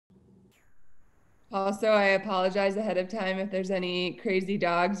Also, I apologize ahead of time if there's any crazy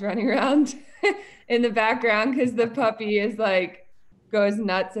dogs running around in the background because the puppy is like goes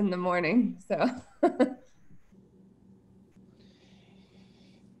nuts in the morning. So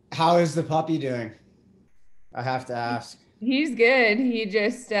How is the puppy doing? I have to ask. he's good. He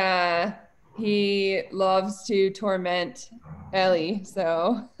just he loves to torment Ellie,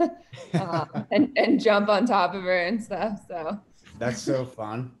 so and jump on top of her and stuff. So That's so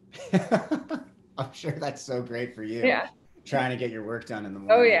fun. I'm sure that's so great for you, yeah. trying to get your work done in the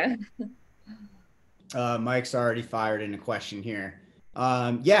Oh morning. yeah. Mike's already fired in a question here.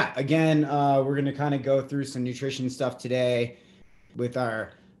 Yeah, again, we're going to kind of go through some nutrition stuff today with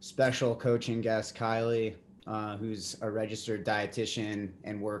our special coaching guest, Kylie, who's a registered dietitian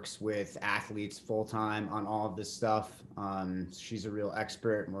and works with athletes full time on all of this stuff. She's a real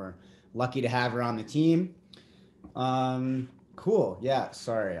expert, and we're lucky to have her on the team. Cool. Yeah,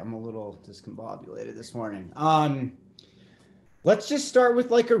 sorry, I'm a little discombobulated this morning. Let's just start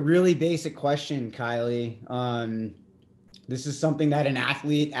with like a really basic question, Kylie. This is something that an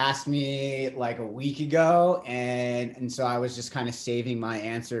athlete asked me like a week ago, and so I was just kind of saving my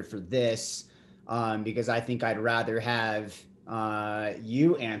answer for this because I think I'd rather have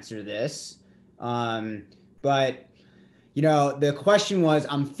you answer this. Um, but the question was,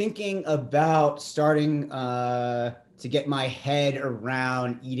 I'm thinking about starting to get my head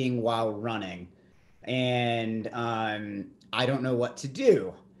around eating while running, and I don't know what to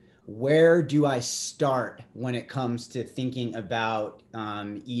do. Where do I start when it comes to thinking about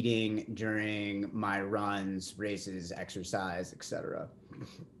eating during my runs, races, exercise, etc.?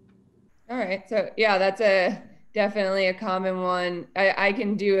 All right. So yeah, that's a definitely a common one. I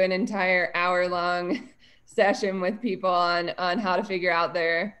can do an entire hour long session with people on how to figure out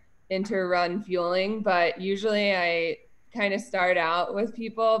their inter-run fueling, but usually I kind of start out with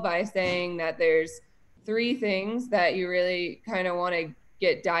people by saying that there's three things that you really kind of want to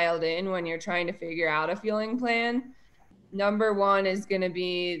get dialed in when you're trying to figure out a fueling plan. Number one is going to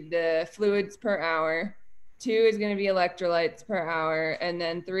be the fluids per hour. Two is going to be electrolytes per hour. And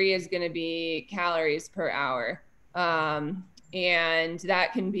then three is going to be calories per hour. And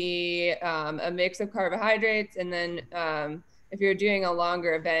that can be a mix of carbohydrates. And then if you're doing a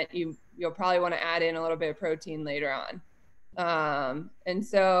longer event, you'll probably want to add in a little bit of protein later on. And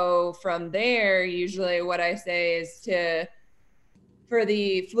so from there, usually what I say is for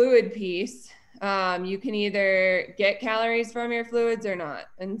the fluid piece, you can either get calories from your fluids or not.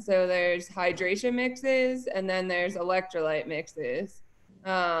 And so there's hydration mixes and then there's electrolyte mixes.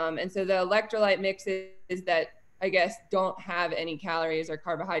 And so the electrolyte mixes that I guess don't have any calories or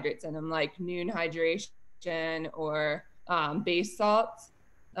carbohydrates in them, like Noon Hydration or base salts.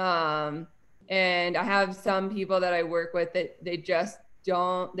 Um, and I have some people that I work with that they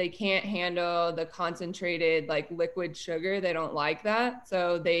can't handle the concentrated like liquid sugar. They don't like that.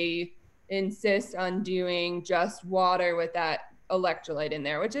 So they insist on doing just water with that electrolyte in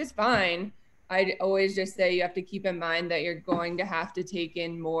there, which is fine. I always just say you have to keep in mind that you're going to have to take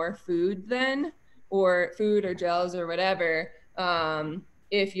in more food then, or food or gels or whatever,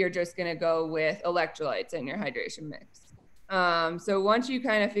 if you're just going to go with electrolytes in your hydration mix. So once you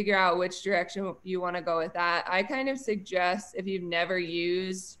kind of figure out which direction you want to go with that, I kind of suggest if you've never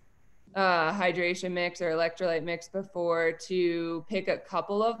used hydration mix or electrolyte mix before to pick a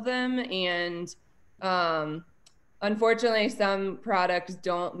couple of them. And um, unfortunately, some products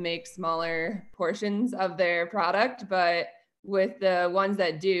don't make smaller portions of their product, but with the ones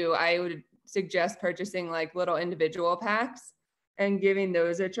that do, I would suggest purchasing like little individual packs and giving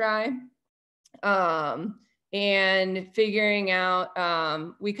those a try. Um, and figuring out,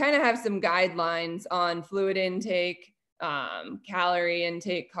 we kind of have some guidelines on fluid intake, calorie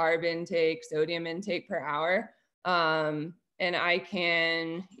intake, carb intake, sodium intake per hour. And I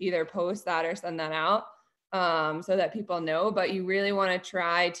can either post that or send that out so that people know, but you really want to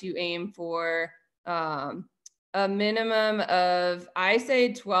try to aim for a minimum of, I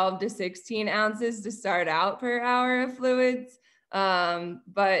say 12 to 16 ounces to start out per hour of fluids.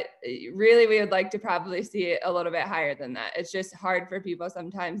 But really we would like to probably see it a little bit higher than that. It's just hard for people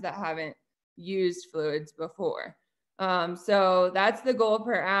sometimes that haven't used fluids before. So that's the goal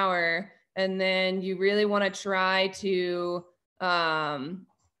per hour. And then you really want to try to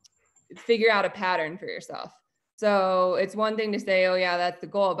figure out a pattern for yourself. So it's one thing to say, oh yeah, that's the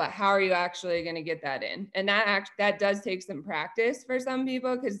goal, but how are you actually going to get that in? And that does take some practice for some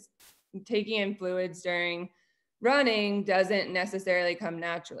people, because taking in fluids during running doesn't necessarily come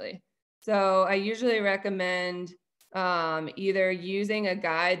naturally. So I usually recommend either using a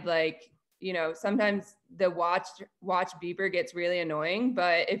guide, like, sometimes the watch beeper gets really annoying,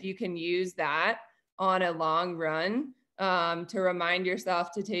 but if you can use that, on a long run, to remind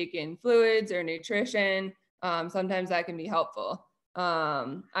yourself to take in fluids or nutrition. Sometimes that can be helpful.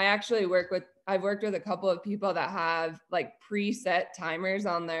 I've worked with a couple of people that have like preset timers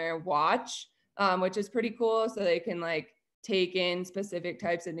on their watch, which is pretty cool. So they can like take in specific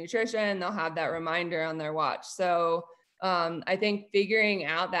types of nutrition. They'll have that reminder on their watch. So I think figuring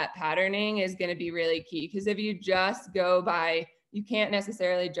out that patterning is going to be really key, because if you just go by, you can't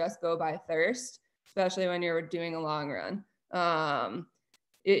necessarily just go by thirst, especially when you're doing a long run.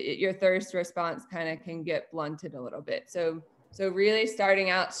 Your thirst response kind of can get blunted a little bit. So really starting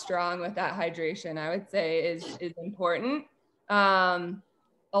out strong with that hydration, I would say is important.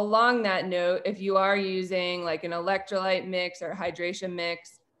 Along that note, if you are using like an electrolyte mix or hydration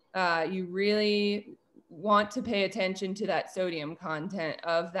mix, you really want to pay attention to that sodium content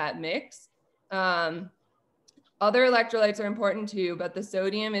of that mix. Other electrolytes are important too, but the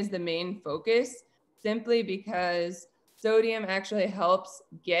sodium is the main focus, simply because sodium actually helps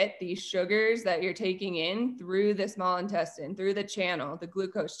get these sugars that you're taking in through the small intestine, through the channel, the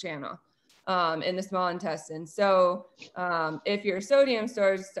glucose channel in the small intestine. So if your sodium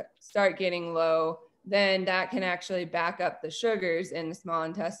stores start getting low, then that can actually back up the sugars in the small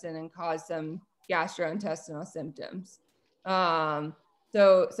intestine and cause some gastrointestinal symptoms. So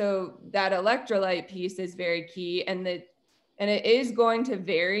that electrolyte piece is very key, and it is going to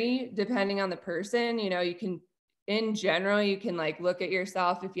vary depending on the person. You know, you can, in general, you can like look at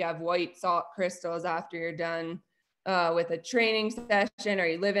yourself if you have white salt crystals after you're done with a training session, or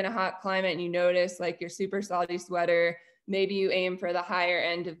you live in a hot climate and you notice like your super salty sweater, maybe you aim for the higher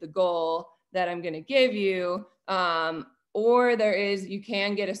end of the goal that I'm going to give you. Or you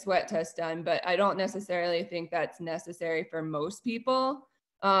can get a sweat test done, but I don't necessarily think that's necessary for most people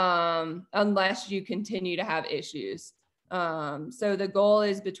unless you continue to have issues. So the goal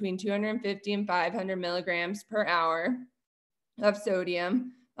is between 250 and 500 milligrams per hour of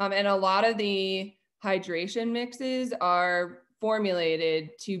sodium. And a lot of the hydration mixes are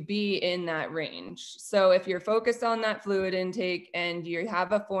formulated to be in that range. So if you're focused on that fluid intake and you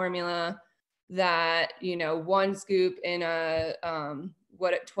have a formula that, you know, one scoop in a,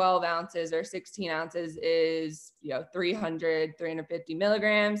 12 ounces or 16 ounces is, 350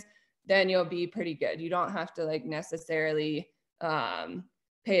 milligrams, then you'll be pretty good. You don't have to like necessarily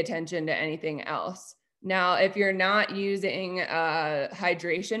pay attention to anything else. Now, if you're not using a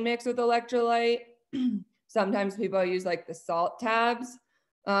hydration mix with electrolyte, sometimes people use like the salt tabs.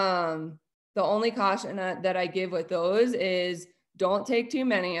 The only caution that I give with those is don't take too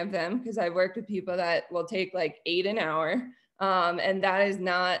many of them, because I've worked with people that will take like 8 an hour. And that is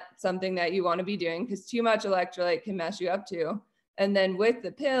not something that you want to be doing, because too much electrolyte can mess you up too. And then with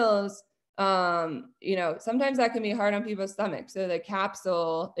the pills, sometimes that can be hard on people's stomachs. So the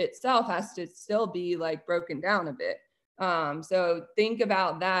capsule itself has to still be like broken down a bit. So think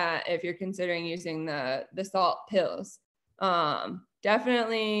about that if you're considering using the salt pills.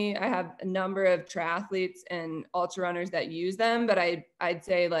 Definitely, I have a number of triathletes and ultra runners that use them, but I'd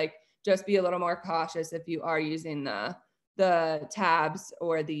say like just be a little more cautious if you are using the tabs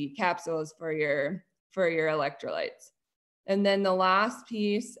or the capsules for your electrolytes. And then the last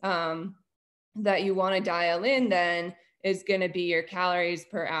piece that you want to dial in then is going to be your calories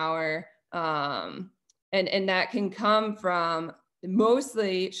per hour. And that can come from,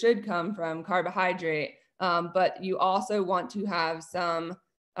 mostly should come from carbohydrate, but you also want to have some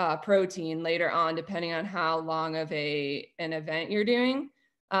protein later on, depending on how long of an event you're doing.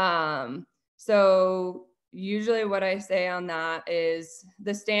 So usually what I say on that is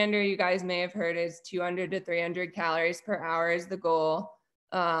the standard you guys may have heard is 200 to 300 calories per hour is the goal.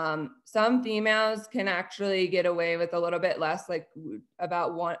 Some females can actually get away with a little bit less, like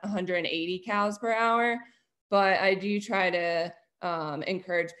about 180 calories per hour. But I do try to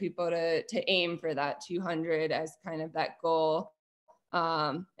encourage people to aim for that 200 as kind of that goal.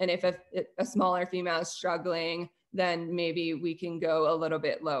 And if a smaller female is struggling, then maybe we can go a little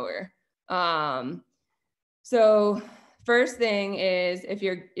bit lower. So first thing is if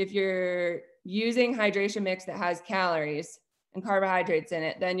you're using hydration mix that has calories and carbohydrates in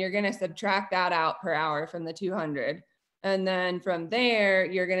it, then you're going to subtract that out per hour from the 200. And then from there,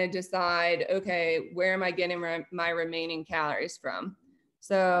 you're going to decide, okay, where am I getting my remaining calories from?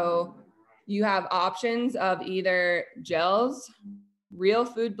 So you have options of either gels, real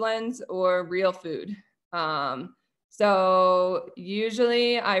food blends, or real food. So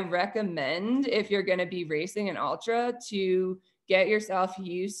usually I recommend, if you're going to be racing an ultra, to get yourself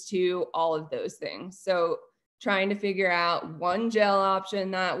used to all of those things. So trying to figure out one gel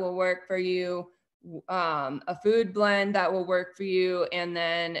option that will work for you, a food blend that will work for you, and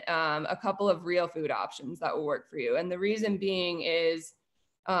then a couple of real food options that will work for you. And the reason being is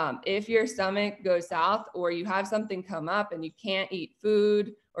if your stomach goes south, or you have something come up and you can't eat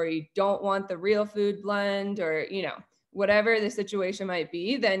food, or you don't want the real food blend, or, you know, whatever the situation might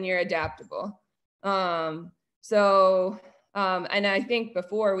be, then you're adaptable. And I think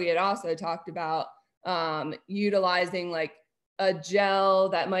before we had also talked about utilizing like a gel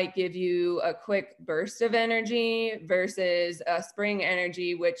that might give you a quick burst of energy versus a spring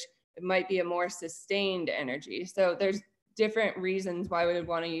energy, which might be a more sustained energy. So there's different reasons why we would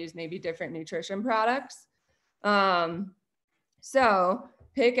want to use maybe different nutrition products. So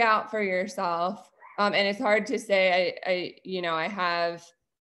pick out for yourself. And it's hard to say, I have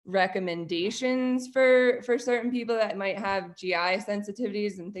recommendations for certain people that might have GI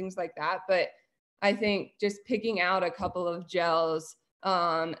sensitivities and things like that. But I think just picking out a couple of gels,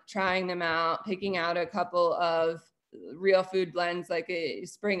 trying them out, picking out a couple of real food blends like a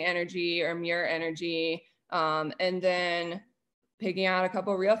Spring Energy or Muir Energy, and then picking out a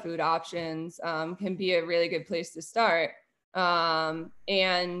couple real food options can be a really good place to start. When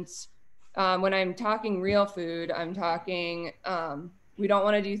I'm talking real food, I'm talking, we don't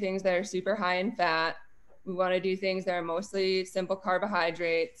want to do things that are super high in fat. We want to do things that are mostly simple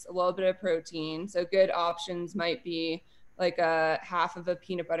carbohydrates, a little bit of protein. So good options might be like a half of a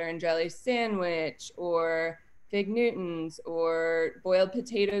peanut butter and jelly sandwich, or fig Newtons, or boiled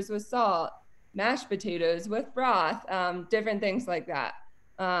potatoes with salt, mashed potatoes with broth, different things like that.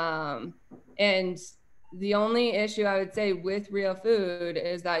 And the only issue I would say with real food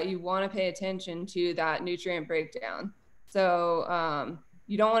is that you want to pay attention to that nutrient breakdown. So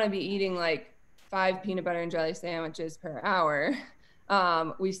you don't want to be eating like 5 peanut butter and jelly sandwiches per hour.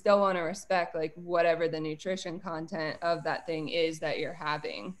 We still want to respect like whatever the nutrition content of that thing is that you're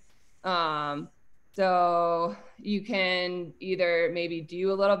having. So you can either maybe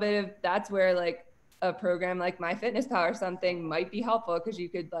do a little bit of, that's where like a program like MyFitnessPal or something might be helpful, because you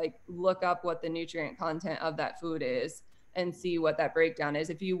could like look up what the nutrient content of that food is and see what that breakdown is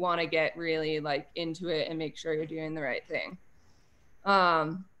if you want to get really like into it and make sure you're doing the right thing.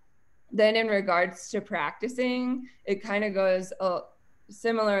 Then in regards to practicing, it kind of goes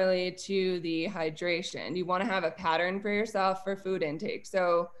similarly to the hydration. You want to have a pattern for yourself for food intake.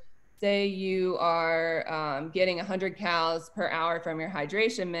 So say you are getting 100 calories per hour from your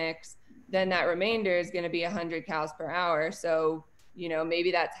hydration mix, then that remainder is going to be 100 calories per hour. So, you know,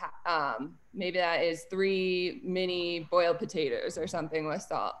 maybe that is 3 mini boiled potatoes or something with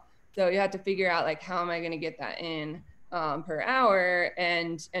salt. So you have to figure out like, how am I going to get that in per hour,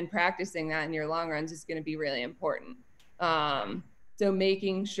 and practicing that in your long runs is going to be really important. So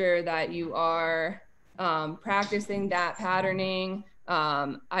making sure that you are practicing that patterning.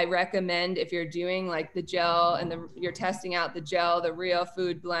 I recommend, if you're doing like the gel and you're testing out the gel, the real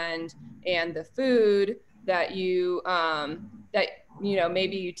food blend, and the food, that you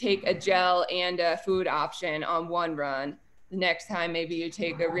maybe you take a gel and a food option on one run. The next time, maybe you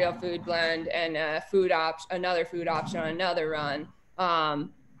take a real food blend and another food option on another run.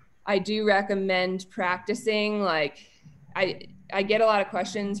 I do recommend practicing. Like I get a lot of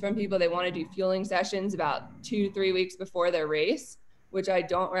questions from people. They want to do fueling sessions about 2 to 3 weeks before their race, which I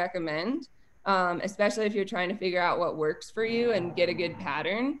don't recommend, especially if you're trying to figure out what works for you and get a good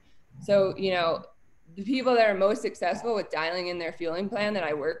pattern. So, you know, the people that are most successful with dialing in their fueling plan that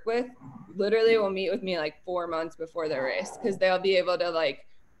I work with literally will meet with me like 4 months before their race, because they'll be able to like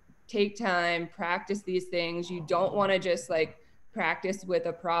take time, practice these things. You don't want to just like practice with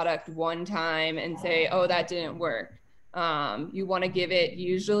a product one time and say, oh, that didn't work. You want to give it,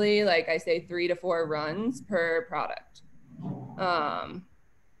 usually, like I say, 3 to 4 runs per product.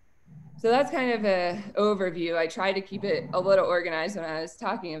 So that's kind of an overview. I tried to keep it a little organized when I was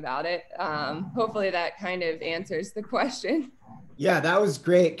talking about it. Hopefully that kind of answers the question. Yeah, that was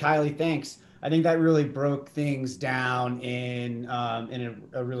great, Kylie. Thanks. I think that really broke things down in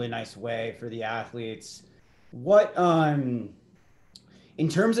a really nice way for the athletes. What in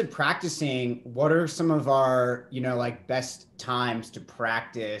terms of practicing, what are some of our, like best times to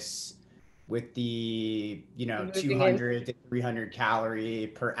practice with the, 200 to 300 calorie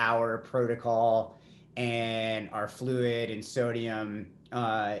per hour protocol and our fluid and sodium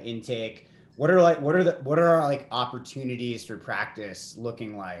intake? What are our like opportunities for practice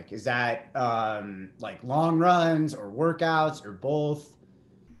looking like? Is that like long runs or workouts or both?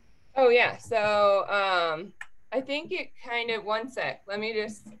 Oh yeah. So I think it kind of, one sec. I'm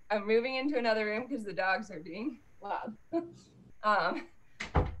moving into another room because the dogs are being loud.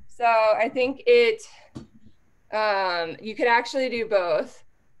 So I think you could actually do both.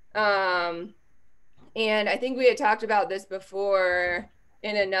 And I think we had talked about this before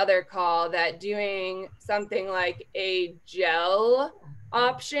in another call, that doing something like a gel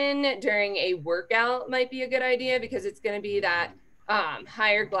option during a workout might be a good idea, because it's going to be that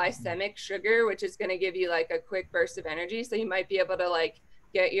higher glycemic sugar, which is going to give you like a quick burst of energy. So you might be able to like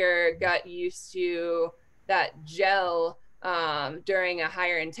get your gut used to that gel during a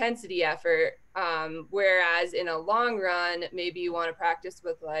higher intensity effort. Whereas in a long run, maybe you want to practice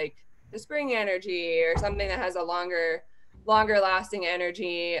with like the spring energy or something that has a longer lasting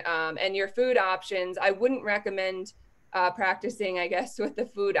energy. And your food options, I wouldn't recommend practicing, I guess, with the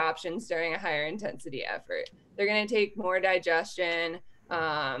food options during a higher intensity effort. They're going to take more digestion,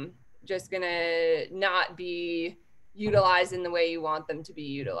 just going to not be utilized in the way you want them to be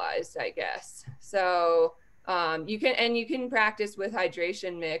utilized, I guess. So you can practice with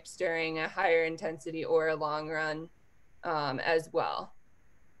hydration mix during a higher intensity or a long run as well.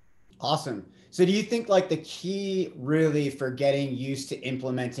 Awesome. So do you think like the key really for getting used to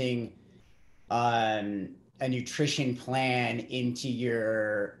implementing a nutrition plan into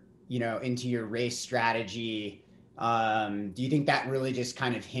your, into your race strategy, do you think that really just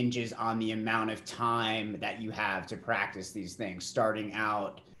kind of hinges on the amount of time that you have to practice these things, starting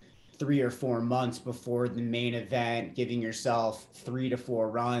out 3 or 4 months before the main event, giving yourself 3 to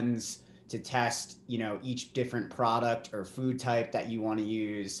 4 runs to test, each different product or food type that you want to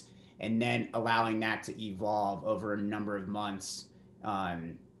use, and then allowing that to evolve over a number of months,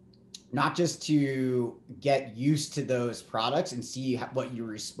 not just to get used to those products and see what you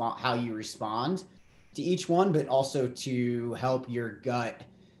respond, how you respond to each one, but also to help your gut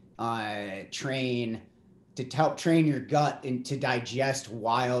to help train your gut and to digest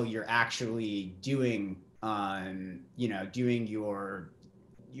while you're actually doing doing your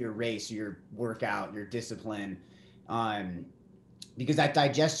race, your workout, your discipline, because that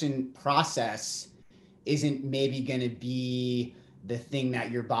digestion process isn't maybe going to be the thing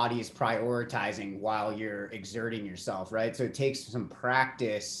that your body is prioritizing while you're exerting yourself, right? So it takes some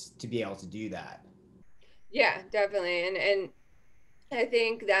practice to be able to do that. Yeah, definitely. And I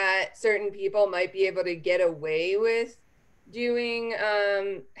think that certain people might be able to get away with doing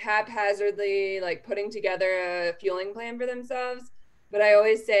haphazardly, like putting together a fueling plan for themselves. But I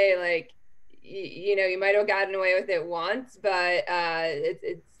always say, like, you might have gotten away with it once, but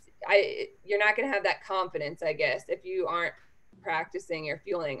you're not going to have that confidence, I guess, if you aren't practicing your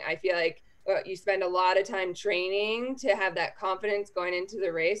fueling. I feel like you spend a lot of time training to have that confidence going into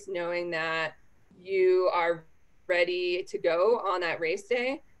the race, knowing that you are ready to go on that race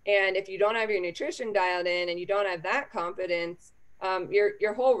day. And if you don't have your nutrition dialed in and you don't have that confidence,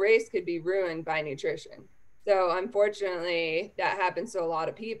 your whole race could be ruined by nutrition. So unfortunately, that happens to a lot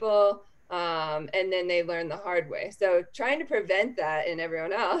of people. And then they learn the hard way. So trying to prevent that in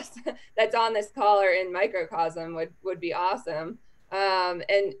everyone else that's on this call or in microcosm would be awesome.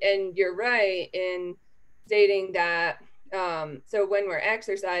 And you're right in stating that so when we're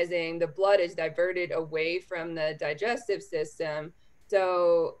exercising, the blood is diverted away from the digestive system.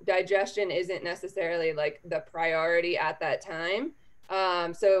 So digestion isn't necessarily like the priority at that time.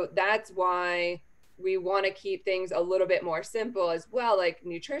 So that's why we want to keep things a little bit more simple as well, like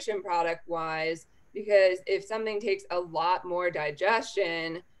nutrition product wise, because if something takes a lot more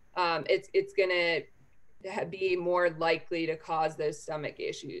digestion, it's going to be more likely to cause those stomach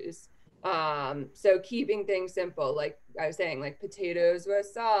issues. So keeping things simple, like I was saying, like potatoes with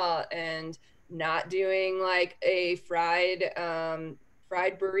salt, and not doing like a fried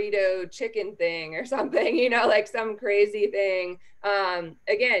burrito chicken thing or something, like some crazy thing.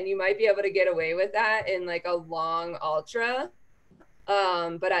 Again, you might be able to get away with that in like a long ultra.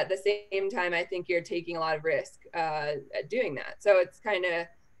 But at the same time, I think you're taking a lot of risk at doing that. So it's kind of,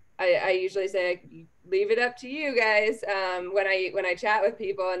 I usually say, leave it up to you guys. When I chat with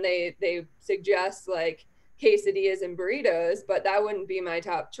people and they suggest like quesadillas and burritos, but that wouldn't be my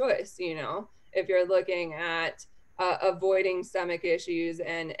top choice, if you're looking at avoiding stomach issues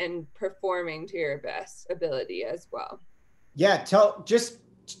and performing to your best ability as well. Yeah, just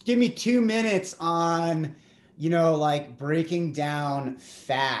give me 2 minutes on, like breaking down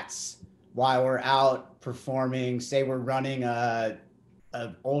fats while we're out performing. Say we're running a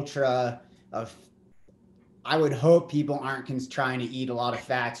ultra of, I would hope people aren't trying to eat a lot of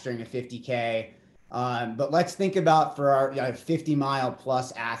fats during a 50K. But let's think about for our 50-mile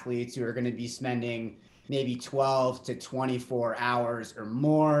plus athletes who are going to be spending maybe 12 to 24 hours or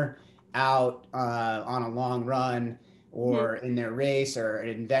more out on a long run or in their race or an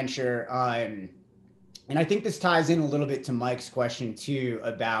adventure. And I think this ties in a little bit to Mike's question too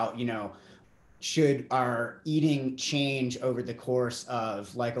about, should our eating change over the course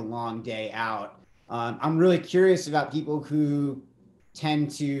of like a long day out? I'm really curious about people who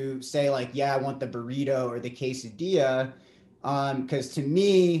tend to say like, yeah, I want the burrito or the quesadilla, because to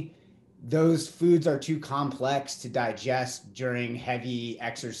me, those foods are too complex to digest during heavy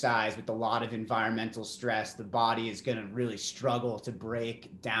exercise with a lot of environmental stress. The body is going to really struggle to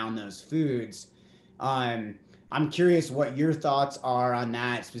break down those foods. Um, I'm curious what your thoughts are on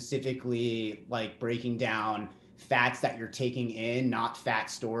that, specifically like breaking down fats that you're taking in, not fat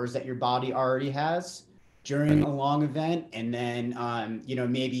stores that your body already has during a long event, and then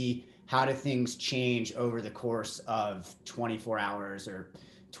maybe how do things change over the course of 24 hours or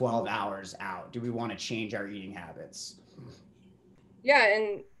 12 hours out? Do we want to change our eating habits? Yeah,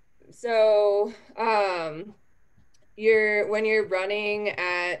 and so you're when you're running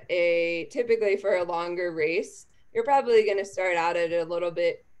at a typically for a longer race, you're probably going to start out at a little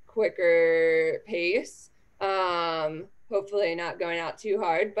bit quicker pace. Hopefully not going out too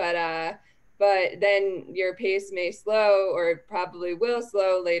hard, but then your pace may slow or probably will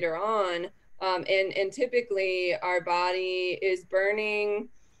slow later on. And typically our body is burning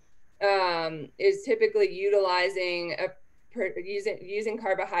is typically utilizing using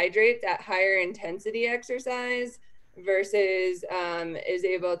carbohydrates at higher intensity exercise versus is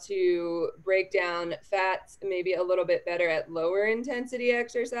able to break down fats maybe a little bit better at lower intensity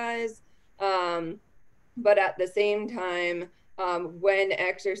exercise. But at the same time, when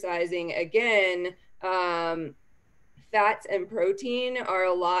exercising again, fats and protein are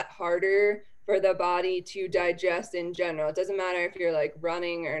a lot harder for the body to digest in general. It doesn't matter if you're like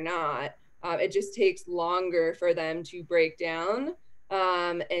running or not. It just takes longer for them to break down,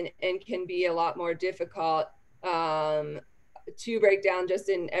 and can be a lot more difficult to break down just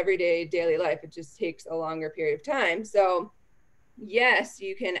in everyday daily life. It just takes a longer period of time. So yes,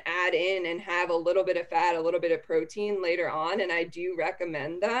 you can add in and have a little bit of fat, a little bit of protein later on, and I do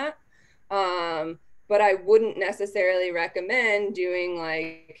recommend that. But I wouldn't necessarily recommend doing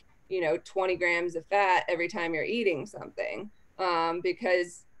like 20 grams of fat every time you're eating something,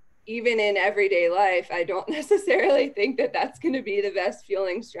 because even in everyday life, I don't necessarily think that that's going to be the best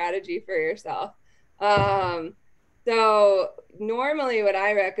fueling strategy for yourself. So normally what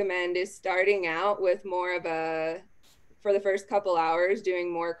I recommend is starting out with more of a for the first couple hours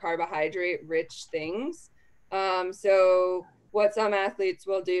doing more carbohydrate rich things. So what some athletes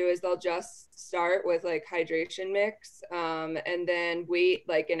will do is they'll just start with like hydration mix, and then wait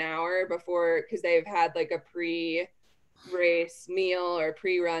like an hour before, because they've had like a pre-race meal or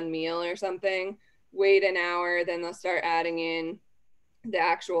pre-run meal or something. Wait an hour, then they'll start adding in the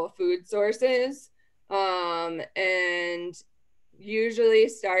actual food sources, and usually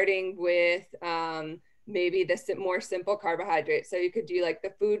starting with maybe the more simple carbohydrates. So you could do like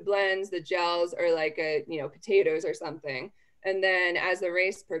the food blends, the gels, or like potatoes or something. And then as the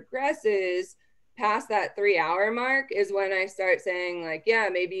race progresses, past that 3 hour mark is when I start saying like, yeah,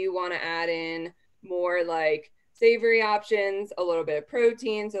 maybe you want to add in more like savory options, a little bit of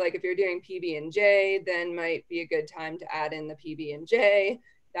protein. So like if you're doing PB&J, then might be a good time to add in the PB&J.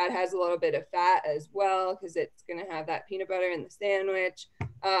 That has a little bit of fat as well because it's going to have that peanut butter in the sandwich.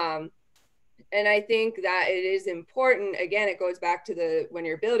 And I think that it is important. Again, it goes back to when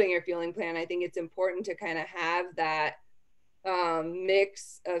you're building your fueling plan, I think it's important to kind of have that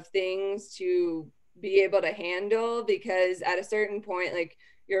mix of things to be able to handle, because at a certain point, like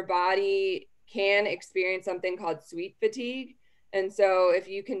your body can experience something called sweet fatigue. And so if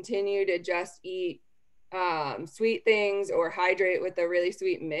you continue to just eat sweet things or hydrate with a really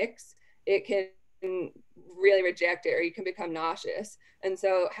sweet mix, it can really reject it, or you can become nauseous. And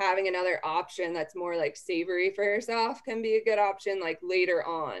so having another option that's more like savory for yourself can be a good option like later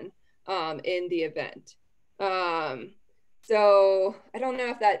on in the event. So I don't know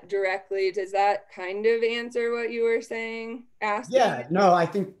if that directly, does that kind of answer what you were saying, asking? Yeah, no, I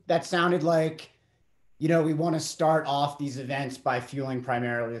think that sounded like, we want to start off these events by fueling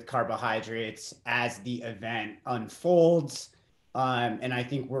primarily with carbohydrates as the event unfolds. And I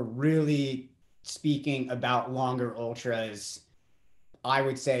think we're really speaking about longer ultras. I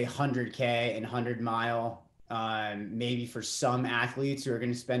would say 100K and 100 mile, maybe for some athletes who are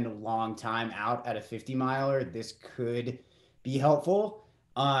going to spend a long time out at a 50 miler, this could be helpful.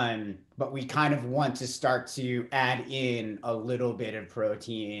 But we kind of want to start to add in a little bit of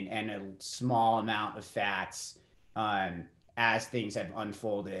protein and a small amount of fats as things have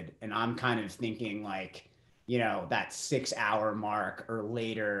unfolded. And I'm kind of thinking like, that 6 hour mark or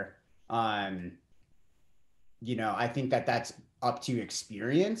later. I think that's up to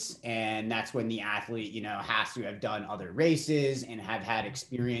experience, and that's when the athlete has to have done other races and have had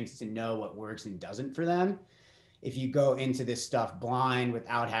experience to know what works and doesn't for them. If you go into this stuff blind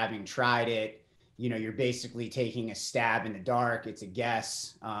without having tried it, you're basically taking a stab in the dark. It's a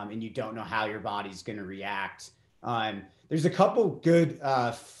guess, and you don't know how your body's going to react. There's a couple good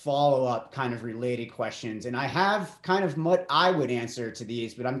follow-up kind of related questions, and I have kind of what I would answer to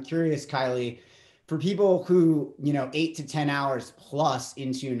these, but I'm curious, Kylie, for people who, 8 to 10 hours plus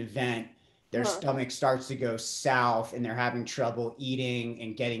into an event, their stomach starts to go south and they're having trouble eating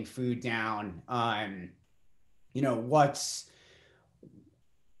and getting food down.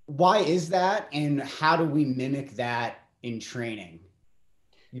 Why is that, and how do we mimic that in training?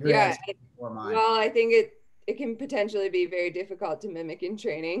 Your Yeah, answer before mine. well, I think it can potentially be very difficult to mimic in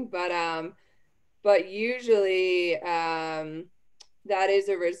training, but usually that is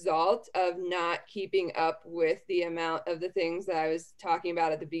a result of not keeping up with the amount of the things that I was talking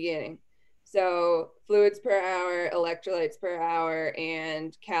about at the beginning. So fluids per hour, electrolytes per hour,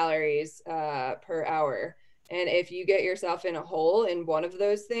 and calories per hour. And if you get yourself in a hole in one of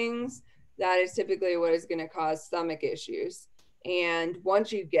those things, that is typically what is going to cause stomach issues. And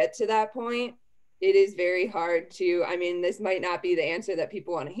once you get to that point, it is very hard to, I mean, this might not be the answer that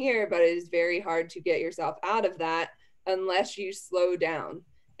people want to hear, but it is very hard to get yourself out of that unless you slow down.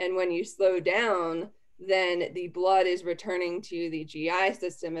 And when you slow down, then the blood is returning to the GI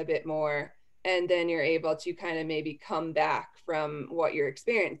system a bit more. And then you're able to kind of maybe come back from what you're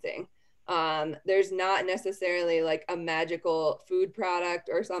experiencing. There's not necessarily like a magical food product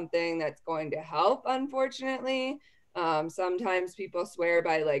or something that's going to help, unfortunately. Sometimes people swear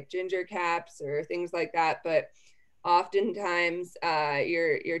by like ginger caps or things like that, but oftentimes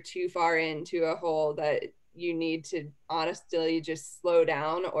you're too far into a hole that you need to honestly just slow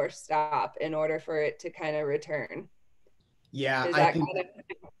down or stop in order for it to kind of return. Yeah, Is I that think kind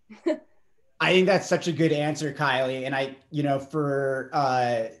of I think that's such a good answer, Kylie. And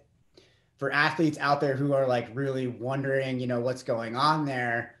for athletes out there who are like really wondering, what's going on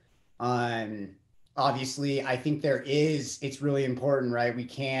there, obviously, I think it's really important, right? We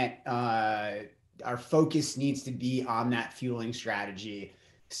can't, our focus needs to be on that fueling strategy,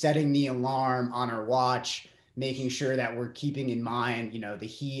 setting the alarm on our watch, making sure that we're keeping in mind, the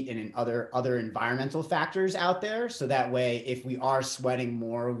heat and other environmental factors out there. So that way, if we are sweating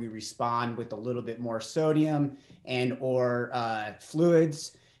more, we respond with a little bit more sodium and or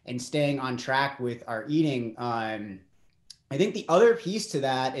fluids, and staying on track with our eating. I think the other piece to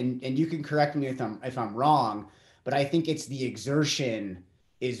that, and you can correct me if I'm wrong, but I think it's the exertion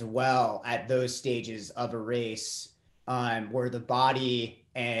as well at those stages of a race, where the body,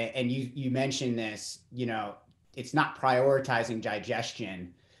 and you mentioned this, it's not prioritizing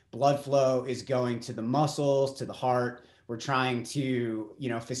digestion. Blood flow is going to the muscles, to the heart. We're trying to,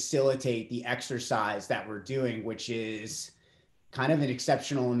 facilitate the exercise that we're doing, which is kind of an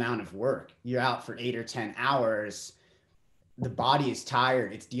exceptional amount of work. You're out for 8 or 10 hours. The body is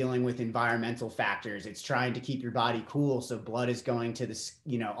tired. It's dealing with environmental factors. It's trying to keep your body cool. So blood is going to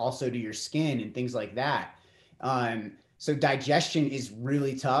also to your skin and things like that. So digestion is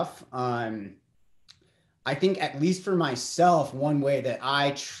really tough. I think, at least for myself, one way that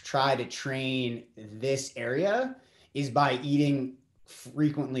I try to train this area is by eating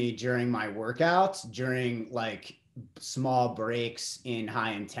frequently during my workouts, during like small breaks in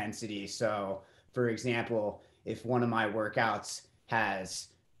high intensity. So, for example, if one of my workouts has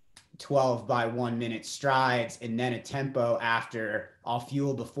 12 by 1 minute strides and then a tempo after, I'll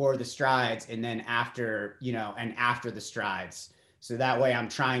fuel before the strides and then after, and after the strides. So that way I'm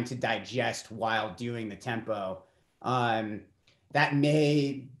trying to digest while doing the tempo. That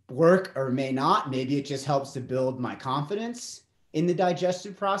may work or may not. Maybe it just helps to build my confidence in the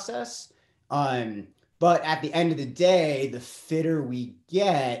digestive process. But at the end of the day, the fitter we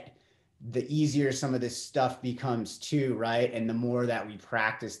get, the easier some of this stuff becomes too, right? And the more that we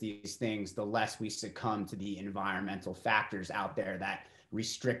practice these things, the less we succumb to the environmental factors out there that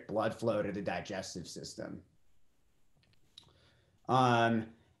restrict blood flow to the digestive system.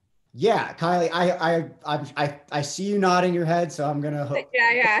 Yeah, Kylie, I see you nodding your head, so I'm gonna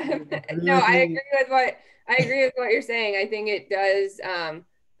yeah. No, I agree with what you're saying. I think it does.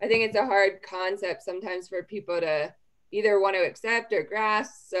 I think it's a hard concept sometimes for people to either want to accept or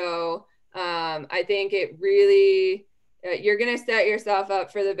grasp. So I think it really, you're going to set yourself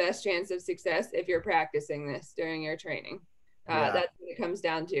up for the best chance of success if you're practicing this during your training. That's what it comes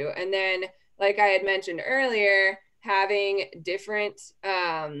down to. And then, like I had mentioned earlier, having different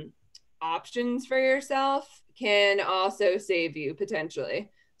options for yourself can also save you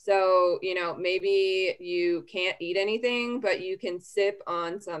potentially. So, maybe you can't eat anything, but you can sip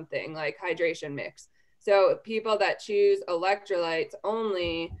on something like hydration mix. So people that choose electrolytes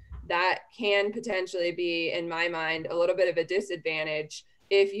only, that can potentially be, in my mind, a little bit of a disadvantage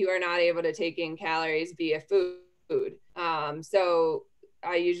if you are not able to take in calories via food. So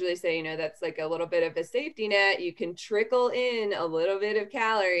I usually say, you know, that's like a little bit of a safety net. You can trickle in a little bit of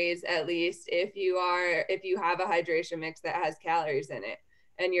calories, at least if you have a hydration mix that has calories in it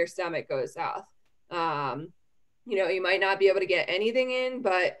and your stomach goes south. You know, you might not be able to get anything in,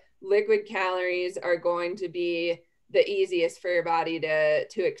 but liquid calories are going to be the easiest for your body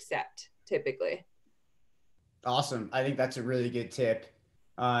to accept typically. Awesome. I think that's a really good tip.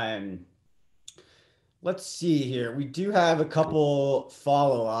 Let's see here. We do have a couple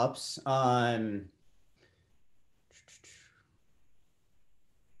follow-ups. A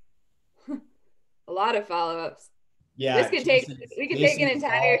lot of follow-ups. Yeah, This could take we could take an Jason's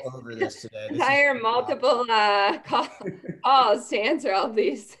entire all over this today. entire multiple calls to answer all of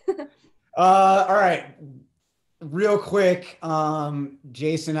these. All right. Real quick,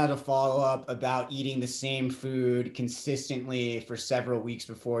 Jason had a follow-up about eating the same food consistently for several weeks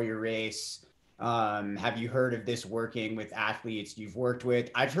before your race. Have you heard of this working with athletes you've worked with?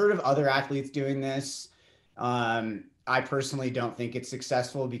 I've heard of other athletes doing this. I personally don't think it's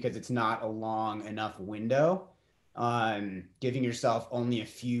successful because it's not a long enough window. Giving yourself only a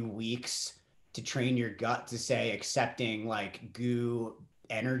few weeks to train your gut to say accepting like goo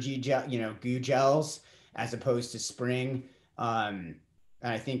energy gel, goo gels as opposed to spring. And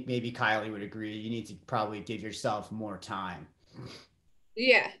I think maybe Kylie would agree. You need to probably give yourself more time.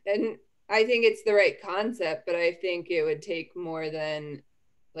 Yeah, and I think it's the right concept, but I think it would take more than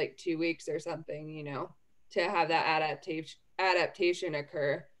like 2 weeks or something, you know, to have that adaptation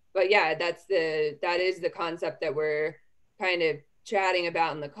occur. But yeah, that is the concept that we're kind of chatting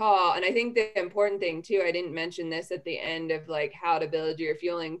about in the call. And I think the important thing too, I didn't mention this at the end of like how to build your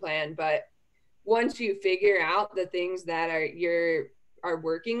fueling plan, but once you figure out the things that are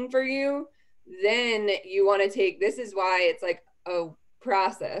working for you, then you want to take, this is why it's like a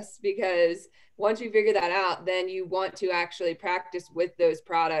process, because once you figure that out, then you want to actually practice with those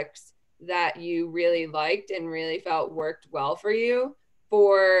products that you really liked and really felt worked well for you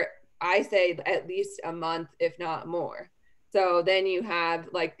for, I say, at least a month, if not more. So then you have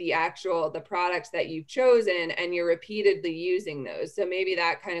like the products that you've chosen and you're repeatedly using those. So maybe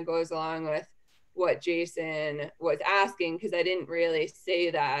that kind of goes along with what Jason was asking, because I didn't really say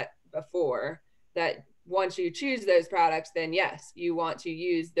that before, that once you choose those products, then yes, you want to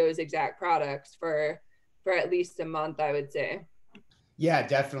use those exact products for at least a month, I would say. Yeah,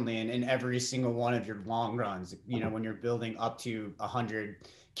 definitely. And in every single one of your long runs, when you're building up to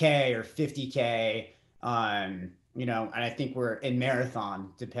 100K or 50K, and I think we're in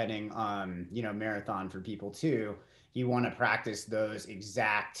marathon, depending on, marathon for people too, you want to practice those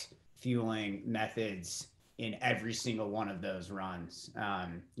exact fueling methods in every single one of those runs.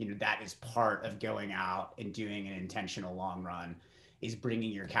 That is part of going out and doing an intentional long run, is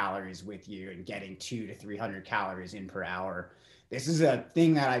bringing your calories with you and getting 200 to 300 calories in per hour. This is a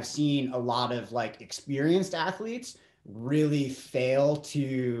thing that I've seen a lot of like experienced athletes really fail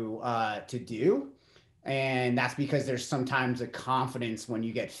to do. And that's because there's sometimes a confidence when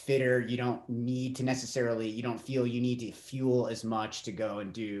you get fitter, you don't feel you need to fuel as much to go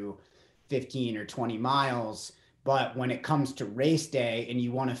and do 15 or 20 miles. But when it comes to race day and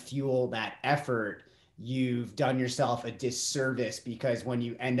you want to fuel that effort, you've done yourself a disservice, because when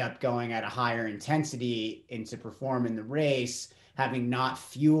you end up going at a higher intensity and to perform in the race, having not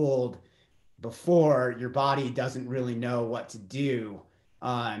fueled before, your body doesn't really know what to do.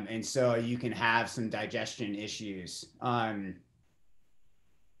 And so you can have some digestion issues.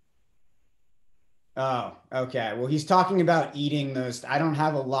 Oh, okay. Well, he's talking about eating those. I don't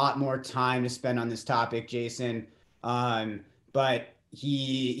have a lot more time to spend on this topic, Jason. But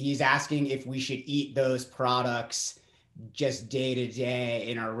he's asking if we should eat those products just day to day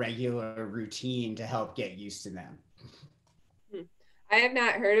in our regular routine to help get used to them. I have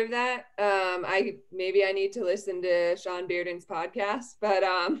not heard of that. I need to listen to Sean Bearden's podcast, but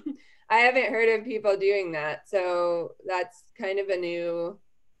I haven't heard of people doing that. So that's kind of a new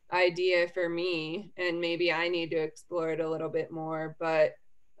idea for me, and maybe I need to explore it a little bit more. But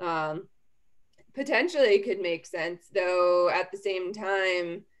potentially could make sense, though at the same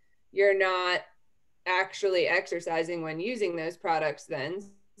time, you're not actually exercising when using those products then.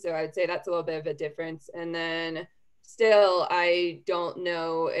 So I'd say that's a little bit of a difference. And then still, I don't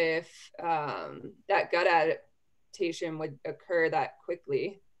know if that gut adaptation would occur that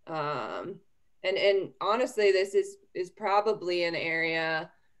quickly. And honestly, this is probably an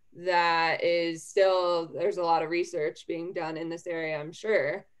area that is still, there's a lot of research being done in this area, I'm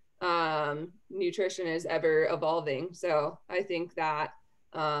sure. Nutrition is ever evolving. So I think that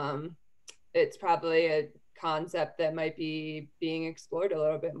it's probably a concept that might be being explored a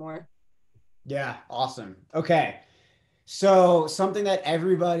little bit more. Yeah, awesome. Okay. So, something that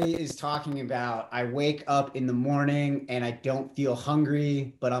everybody is talking about, I wake up in the morning and I don't feel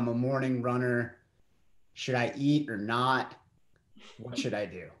hungry, but I'm a morning runner. Should I eat or not? What should I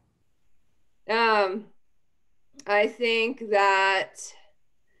do? Um, I think that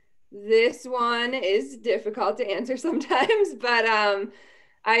this one is difficult to answer sometimes, but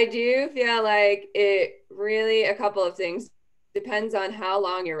I do feel like it really a couple of things depends on how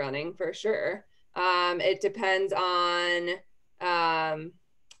long you're running for sure. It depends on um,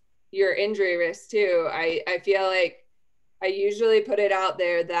 your injury risk too. I feel like I usually put it out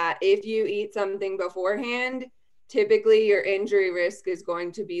there that if you eat something beforehand, typically your injury risk is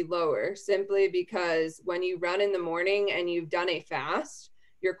going to be lower simply because when you run in the morning and you've done a fast,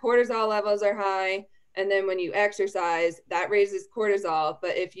 your cortisol levels are high. And then when you exercise, that raises cortisol.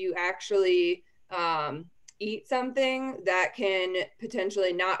 But if you actually eat something, that can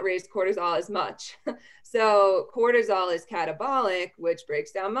potentially not raise cortisol as much. So cortisol is catabolic, which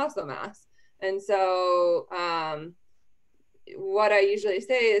breaks down muscle mass. And so what I usually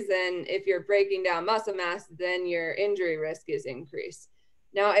say is then if you're breaking down muscle mass, then your injury risk is increased.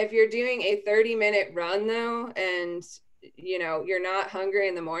 Now, if you're doing a 30-minute run though, and you're not hungry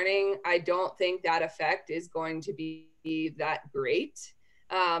in the morning, I don't think that effect is going to be that great.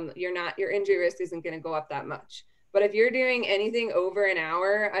 Your injury risk isn't going to go up that much. But if you're doing anything over an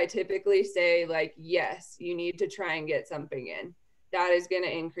hour, I typically say like, yes, you need to try and get something in. That is going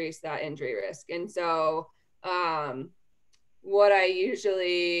to increase that injury risk. And so, what I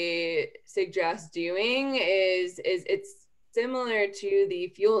usually suggest doing is it's similar to the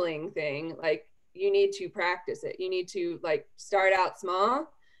fueling thing. Like you need to practice it. You need to like start out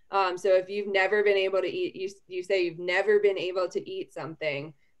small. So if you've never been able to eat, you say you've never been able to eat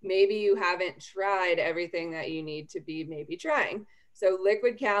something, maybe you haven't tried everything that you need to be maybe trying. So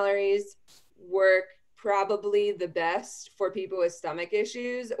liquid calories work probably the best for people with stomach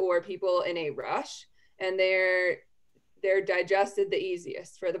issues or people in a rush, and they're digested the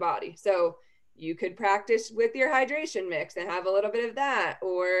easiest for the body. So you could practice with your hydration mix and have a little bit of that,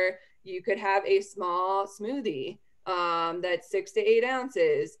 or you could have a small smoothie that's 6 to 8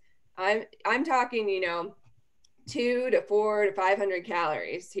 ounces. I'm talking, 2 to 4 to 500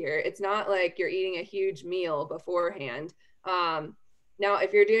 calories here. It's not like you're eating a huge meal beforehand. Now,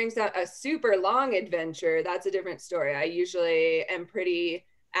 if you're doing a super long adventure, that's a different story. I usually am pretty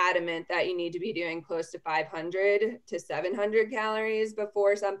adamant that you need to be doing close to 500 to 700 calories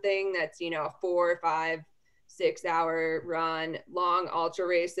before something that's, a 4, 5, 6 hour run. Long ultra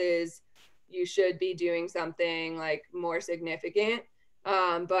races, you should be doing something like more significant.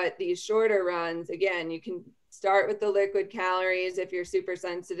 But these shorter runs, again, you can start with the liquid calories if you're super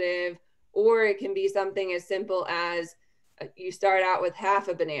sensitive, or it can be something as simple as you start out with half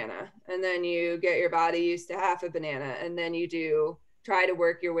a banana and then you get your body used to half a banana, and then you try to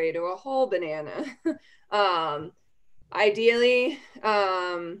work your way to a whole banana. Ideally,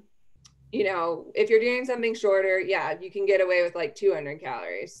 if you're doing something shorter, yeah, you can get away with like 200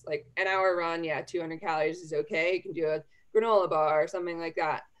 calories. Like an hour run, yeah, 200 calories is okay. You can do a granola bar or something like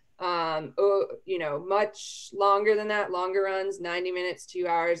that. Much longer than that, longer runs, 90 minutes, 2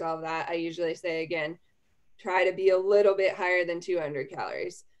 hours, all of that. I usually say, again, try to be a little bit higher than 200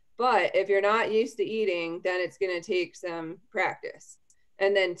 calories. But if you're not used to eating, then it's going to take some practice.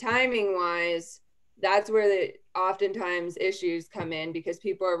 And then timing wise, that's where the oftentimes issues come in, because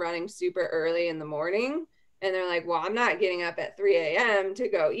people are running super early in the morning and they're like, well, I'm not getting up at 3 a.m. to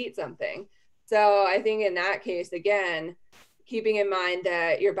go eat something. So I think in that case, again, keeping in mind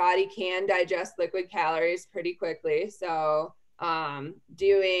that your body can digest liquid calories pretty quickly. So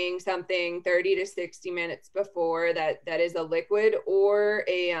doing something 30 to 60 minutes before that is a liquid, or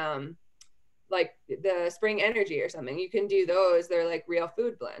a like the Spring Energy or something. You can do those. They're like real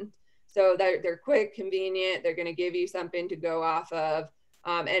food blend. So they're quick, convenient. They're going to give you something to go off of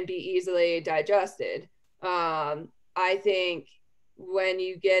and be easily digested. I think when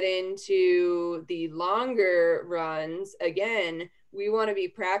you get into the longer runs, again, we want to be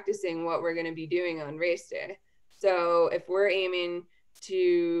practicing what we're going to be doing on race day. So if we're aiming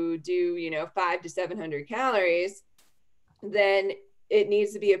to do, 5 to 700 calories, then it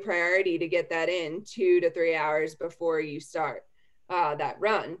needs to be a priority to get that in 2 to 3 hours before you start that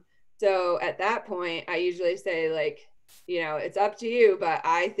run. So at that point, I usually say, like, it's up to you, but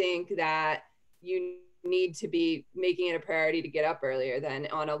I think that you need to be making it a priority to get up earlier than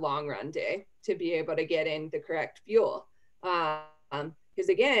on a long run day to be able to get in the correct fuel. Because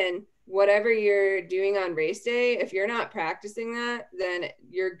again, whatever you're doing on race day, if you're not practicing that, then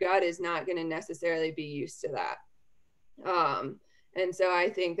your gut is not going to necessarily be used to that. And so I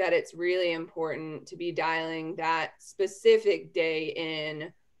think that it's really important to be dialing that specific day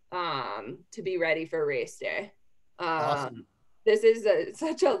in to be ready for race day. Awesome. This is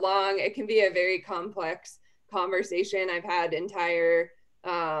such a long, it can be a very complex conversation. I've had entire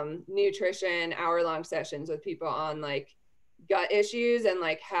nutrition hour-long sessions with people on like gut issues and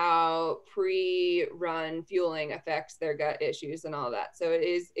like how pre-run fueling affects their gut issues and all that. So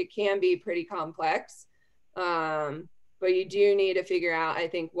it can be pretty complex. But you do need to figure out, I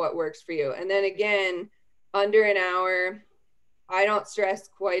think, what works for you. And then again, under an hour, I don't stress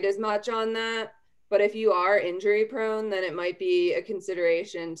quite as much on that. But if you are injury prone, then it might be a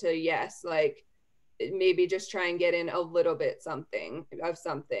consideration to, yes, like maybe just try and get in a little bit something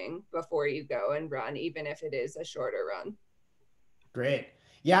before you go and run, even if it is a shorter run. Great.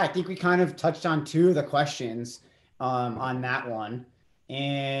 Yeah, I think we kind of touched on two of the questions on that one.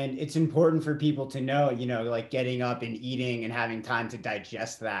 And it's important for people to know, like getting up and eating and having time to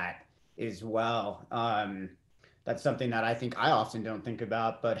digest that as well. That's something that I think I often don't think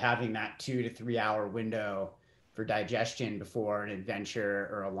about, but having that 2 to 3 hour window for digestion before an adventure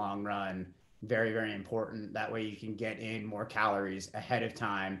or a long run, very, very important. That way you can get in more calories ahead of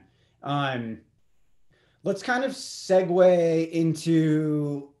time. Let's kind of segue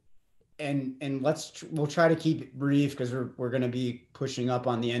into and we'll try to keep it brief because we're going to be pushing up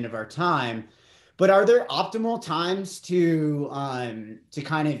on the end of our time. But are there optimal times to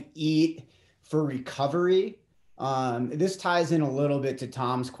kind of eat for recovery? This ties in a little bit to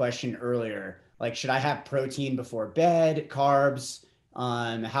Tom's question earlier. Like, should I have protein before bed, carbs?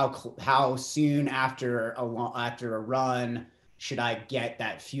 How soon after a run should I get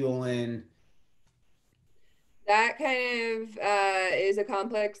that fuel in? That kind of is a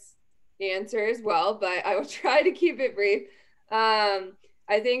complex answer as well, but I will try to keep it brief. I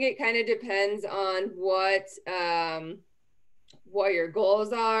think it kind of depends on what your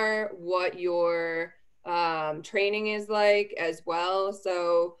goals are, what your training is like as well.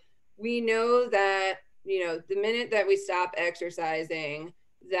 So we know that, the minute that we stop exercising,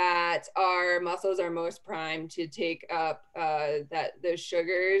 that our muscles are most primed to take up those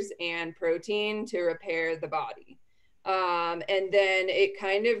sugars and protein to repair the body. And then it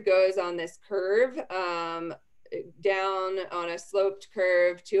kind of goes on this curve, down on a sloped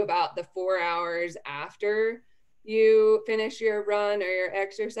curve to about the 4 hours after you finish your run or your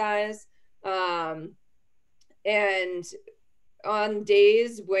exercise. And on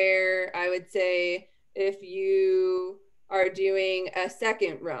days where I would say if you are doing a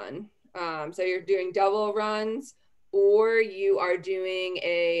second run, so you're doing double runs, or you are doing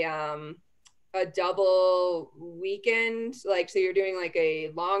a double weekend, like so you're doing like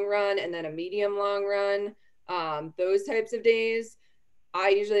a long run and then a medium long run, those types of days, I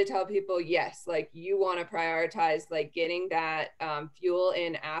usually tell people, yes, like you want to prioritize like getting that fuel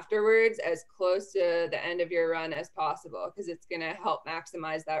in afterwards as close to the end of your run as possible, because it's going to help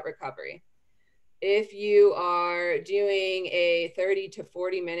maximize that recovery. If you are doing a 30 to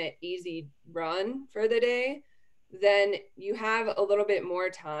 40 minute easy run for the day, then you have a little bit more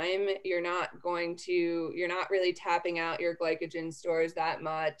time. You're not really tapping out your glycogen stores that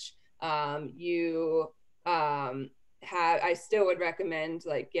much. I still would recommend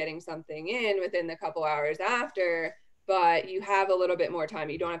like getting something in within the couple hours after, but you have a little bit more time.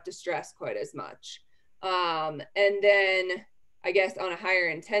 You don't have to stress quite as much. And then I guess on a higher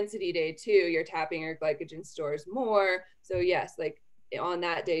intensity day too, you're tapping your glycogen stores more. So yes, like on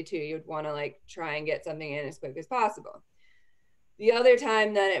that day too, you'd want to like try and get something in as quick as possible. The other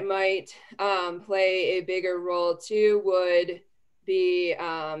time that it might play a bigger role too would be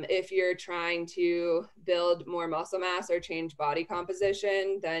if you're trying to build more muscle mass or change body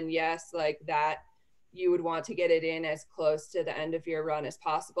composition, then yes, like that, you would want to get it in as close to the end of your run as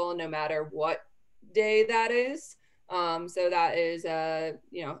possible, no matter what day that is. So that is,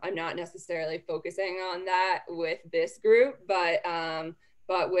 I'm not necessarily focusing on that with this group, but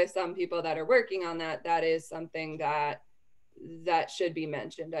with some people that are working on that, that is something that should be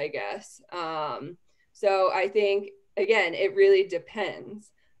mentioned, I guess. So I think, again, it really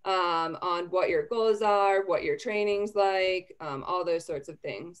depends on what your goals are, what your training's like, all those sorts of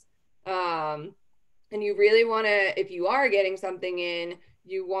things. And you really want to, if you are getting something in,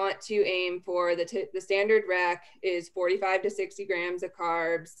 you want to aim for the standard rec is 45 to 60 grams of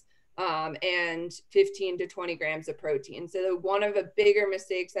carbs and 15 to 20 grams of protein. So one of the bigger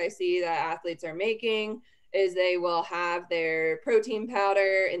mistakes I see that athletes are making is they will have their protein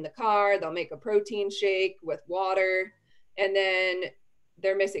powder in the car. They'll make a protein shake with water. And then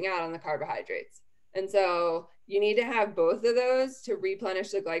they're missing out on the carbohydrates. And so you need to have both of those to replenish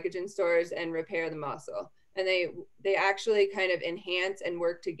the glycogen stores and repair the muscle. And they actually kind of enhance and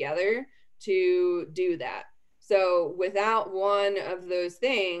work together to do that. So without one of those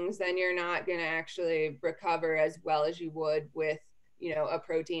things, then you're not going to actually recover as well as you would with, you know, a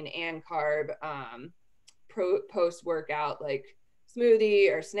protein and carb post workout, like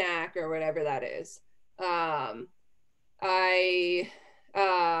smoothie or snack or whatever that is. I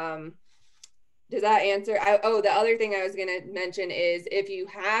does that answer? Oh, the other thing I was going to mention is if you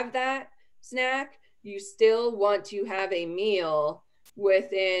have that snack, you still want to have a meal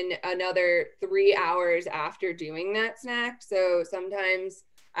within another 3 hours after doing that snack. So sometimes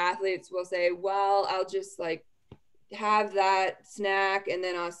athletes will say, well, I'll just like have that snack and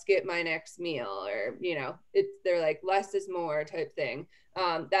then I'll skip my next meal, or, you know, they're like less is more type thing.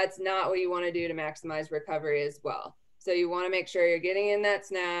 That's not what you want to do to maximize recovery as well. So you want to make sure you're getting in that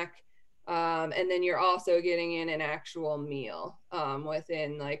snack, and then you're also getting in an actual meal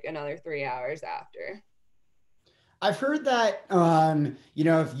within like another 3 hours after. I've heard that, you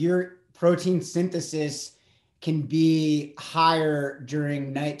know, if your protein synthesis can be higher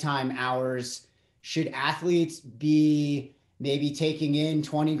during nighttime hours, should athletes be maybe taking in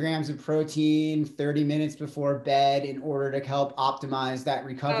 20 grams of protein 30 minutes before bed in order to help optimize that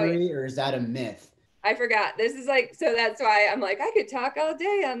recovery? Oh, yeah. Or is that a myth? I forgot. This is like, so that's why I'm like, I could talk all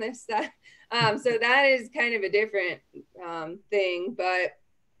day on this stuff. So that is kind of a different thing,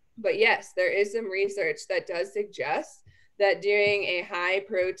 but yes, there is some research that does suggest that doing a high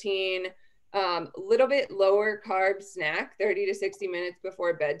protein, little bit lower carb snack 30 to 60 minutes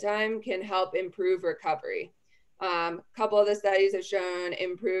before bedtime can help improve recovery. A couple of the studies have shown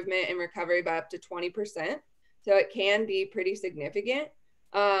improvement in recovery by up to 20%. So it can be pretty significant.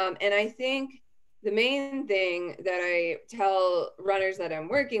 And I think the main thing that I tell runners that I'm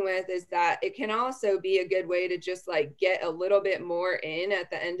working with is that it can also be a good way to just like get a little bit more in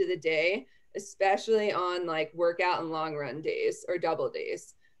at the end of the day, especially on like workout and long run days or double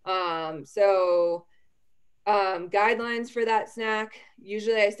days. Guidelines for that snack,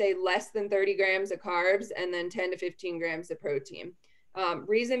 usually I say less than 30 grams of carbs and then 10 to 15 grams of protein.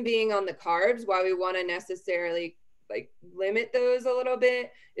 Reason being on the carbs, why we want to necessarily like limit those a little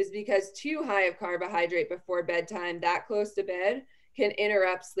bit, is because too high of carbohydrate before bedtime, that close to bed, can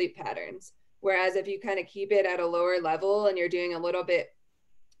interrupt sleep patterns. Whereas if you kind of keep it at a lower level and you're doing a little bit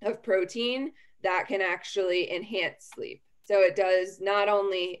of protein, that can actually enhance sleep. So it does not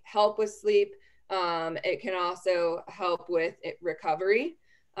only help with sleep, it can also help with recovery.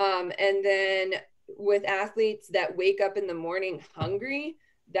 And then with athletes that wake up in the morning hungry,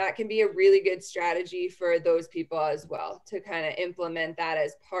 that can be a really good strategy for those people as well, to kind of implement that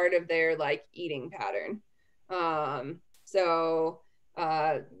as part of their like eating pattern.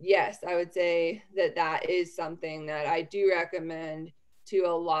 Yes, I would say that that is something that I do recommend to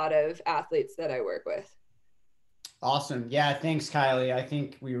a lot of athletes that I work with. Awesome. Yeah, thanks, Kylie. I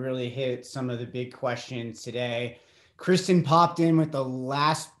think we really hit some of the big questions today. Kristen popped in with the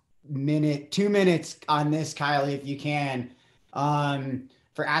last minute, 2 minutes on this, Kylie, if you can.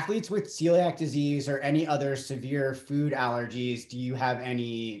 For athletes with celiac disease or any other severe food allergies, do you have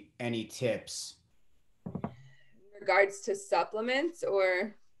any tips? In regards to supplements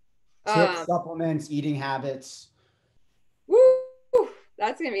or tips, supplements, eating habits? Woo!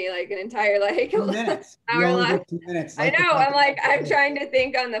 That's gonna be like an entire like 2 minutes. hour long. 2 minutes. I know. I'm like, I'm trying to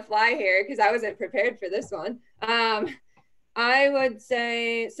think on the fly here because I wasn't prepared for this one. I would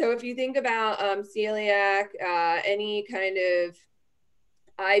say, so if you think about celiac, any kind of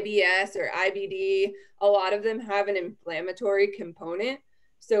IBS or IBD, a lot of them have an inflammatory component.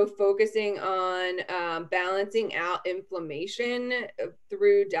 So focusing on balancing out inflammation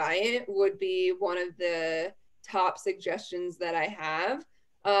through diet would be one of the top suggestions that I have.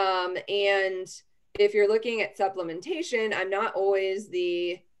 And if you're looking at supplementation, I'm not always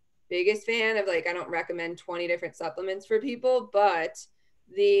the biggest fan of like, I don't recommend 20 different supplements for people, but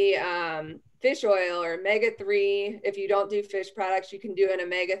the fish oil or omega-3, if you don't do fish products, you can do an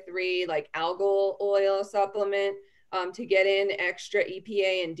omega-3 like algal oil supplement to get in extra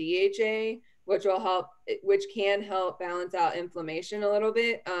EPA and DHA, which can help balance out inflammation a little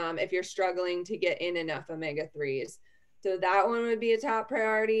bit if you're struggling to get in enough omega-3s. So that one would be a top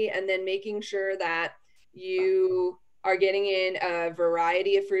priority. And then making sure that you are getting in a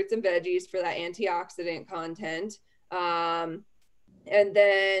variety of fruits and veggies for that antioxidant content. And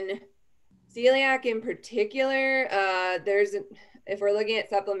then celiac in particular, if we're looking at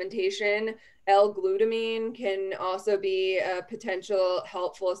supplementation, L-glutamine can also be a potential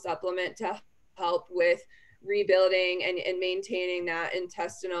helpful supplement to help with rebuilding and maintaining that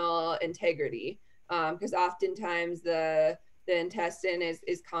intestinal integrity. Because oftentimes the intestine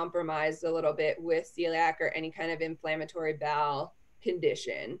is compromised a little bit with celiac or any kind of inflammatory bowel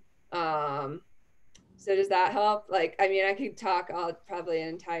condition. So does that help? Like, I mean, I could talk all probably an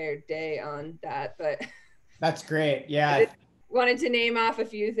entire day on that, but That's great. I Yeah. just wanted to name off a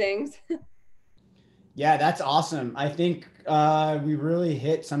few things. Yeah, that's awesome. I think we really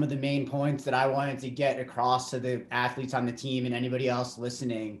hit some of the main points that I wanted to get across to the athletes on the team and anybody else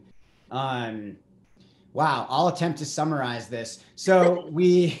listening. Um, wow, I'll attempt to summarize this. So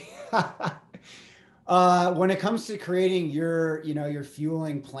we, when it comes to creating your, your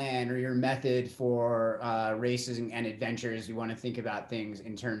fueling plan or your method for races and adventures, you want to think about things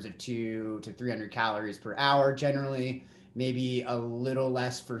in terms of 200 to 300 calories per hour generally. Maybe a little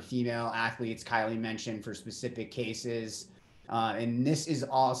less for female athletes, Kylie mentioned, for specific cases. And this is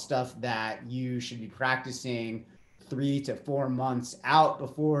all stuff that you should be practicing 3 to 4 months out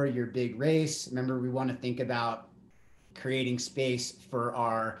before your big race. Remember, we want to think about creating space for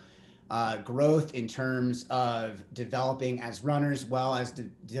our growth in terms of developing as runners, well as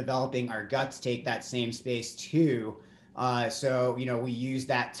developing our guts take that same space too. So, we use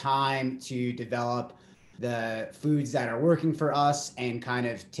that time to develop the foods that are working for us and kind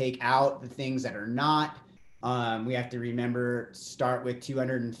of take out the things that are not. We have to remember, start with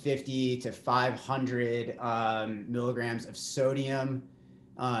 250 to 500 milligrams of sodium,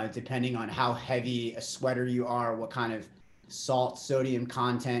 depending on how heavy a sweater you are, what kind of salt sodium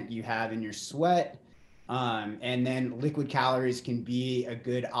content you have in your sweat. And then liquid calories can be a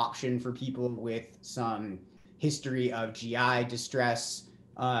good option for people with some history of GI distress.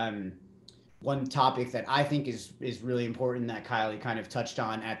 One topic that I think is really important that Kylie kind of touched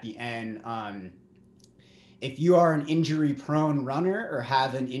on at the end. If you are an injury-prone runner or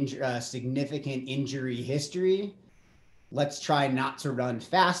have a significant injury history, let's try not to run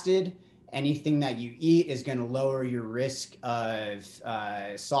fasted. Anything that you eat is going to lower your risk of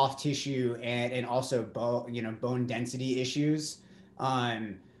soft tissue and also bone density issues.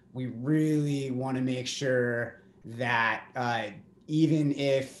 We really want to make sure that even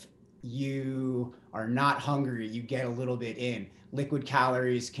if you are not hungry, you get a little bit in. Liquid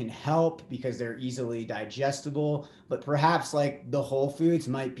calories can help because they're easily digestible, but perhaps like the whole foods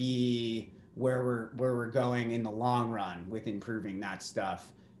might be where we're going in the long run with improving that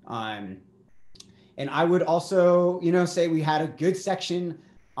stuff. And I would also, say we had a good section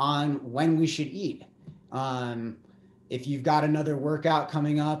on when we should eat. If you've got another workout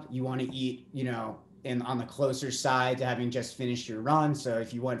coming up, you want to eat, on the closer side to having just finished your run. So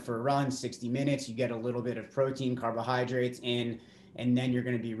if you went for a run, 60 minutes, you get a little bit of protein, carbohydrates in, and then you're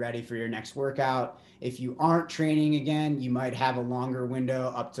going to be ready for your next workout. If you aren't training again, you might have a longer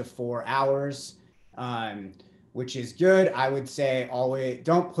window up to 4 hours, which is good. I would say always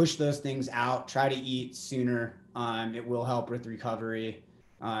don't push those things out. Try to eat sooner. It will help with recovery.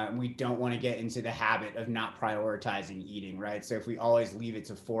 We don't want to get into the habit of not prioritizing eating, right? So if we always leave it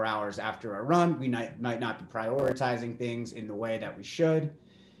to 4 hours after a run, we might not be prioritizing things in the way that we should.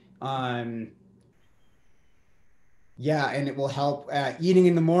 Yeah, and it will help. Eating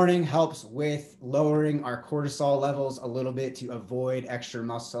in the morning helps with lowering our cortisol levels a little bit to avoid extra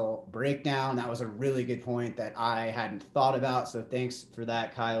muscle breakdown. That was a really good point that I hadn't thought about. So thanks for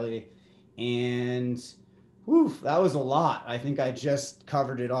that, Kylie. And whew, that was a lot. I think I just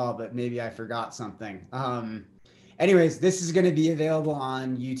covered it all, but maybe I forgot something. Anyways, this is going to be available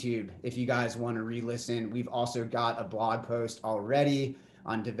on YouTube if you guys want to re-listen. We've also got a blog post already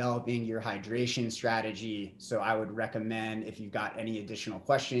on developing your hydration strategy. So I would recommend, if you've got any additional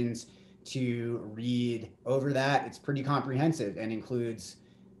questions, to read over that. It's pretty comprehensive and includes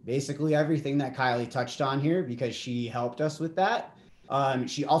basically everything that Kylie touched on here because she helped us with that.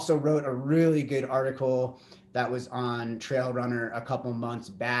 She also wrote a really good article that was on Trail Runner a couple months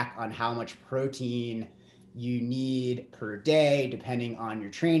back on how much protein you need per day, depending on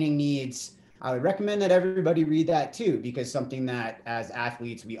your training needs. I would recommend that everybody read that too, because something that as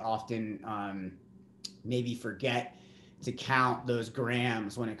athletes, we often maybe forget to count those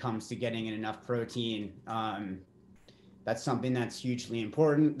grams when it comes to getting in enough protein. That's something that's hugely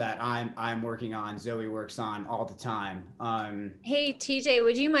important that I'm working on. Zoe works on all the time. Hey, TJ,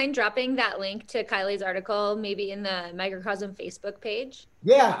 would you mind dropping that link to Kylie's article, maybe in the Microcosm Facebook page?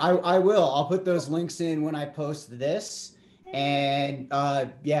 Yeah, I will. I'll put those links in when I post this. And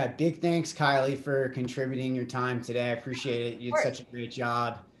yeah, big thanks, Kylie, for contributing your time today. I appreciate it. You did such a great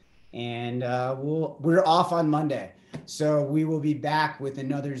job. And we're off on Monday. So we will be back with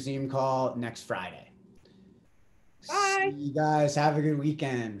another Zoom call next Friday. Bye. See you guys. Have a good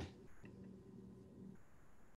weekend.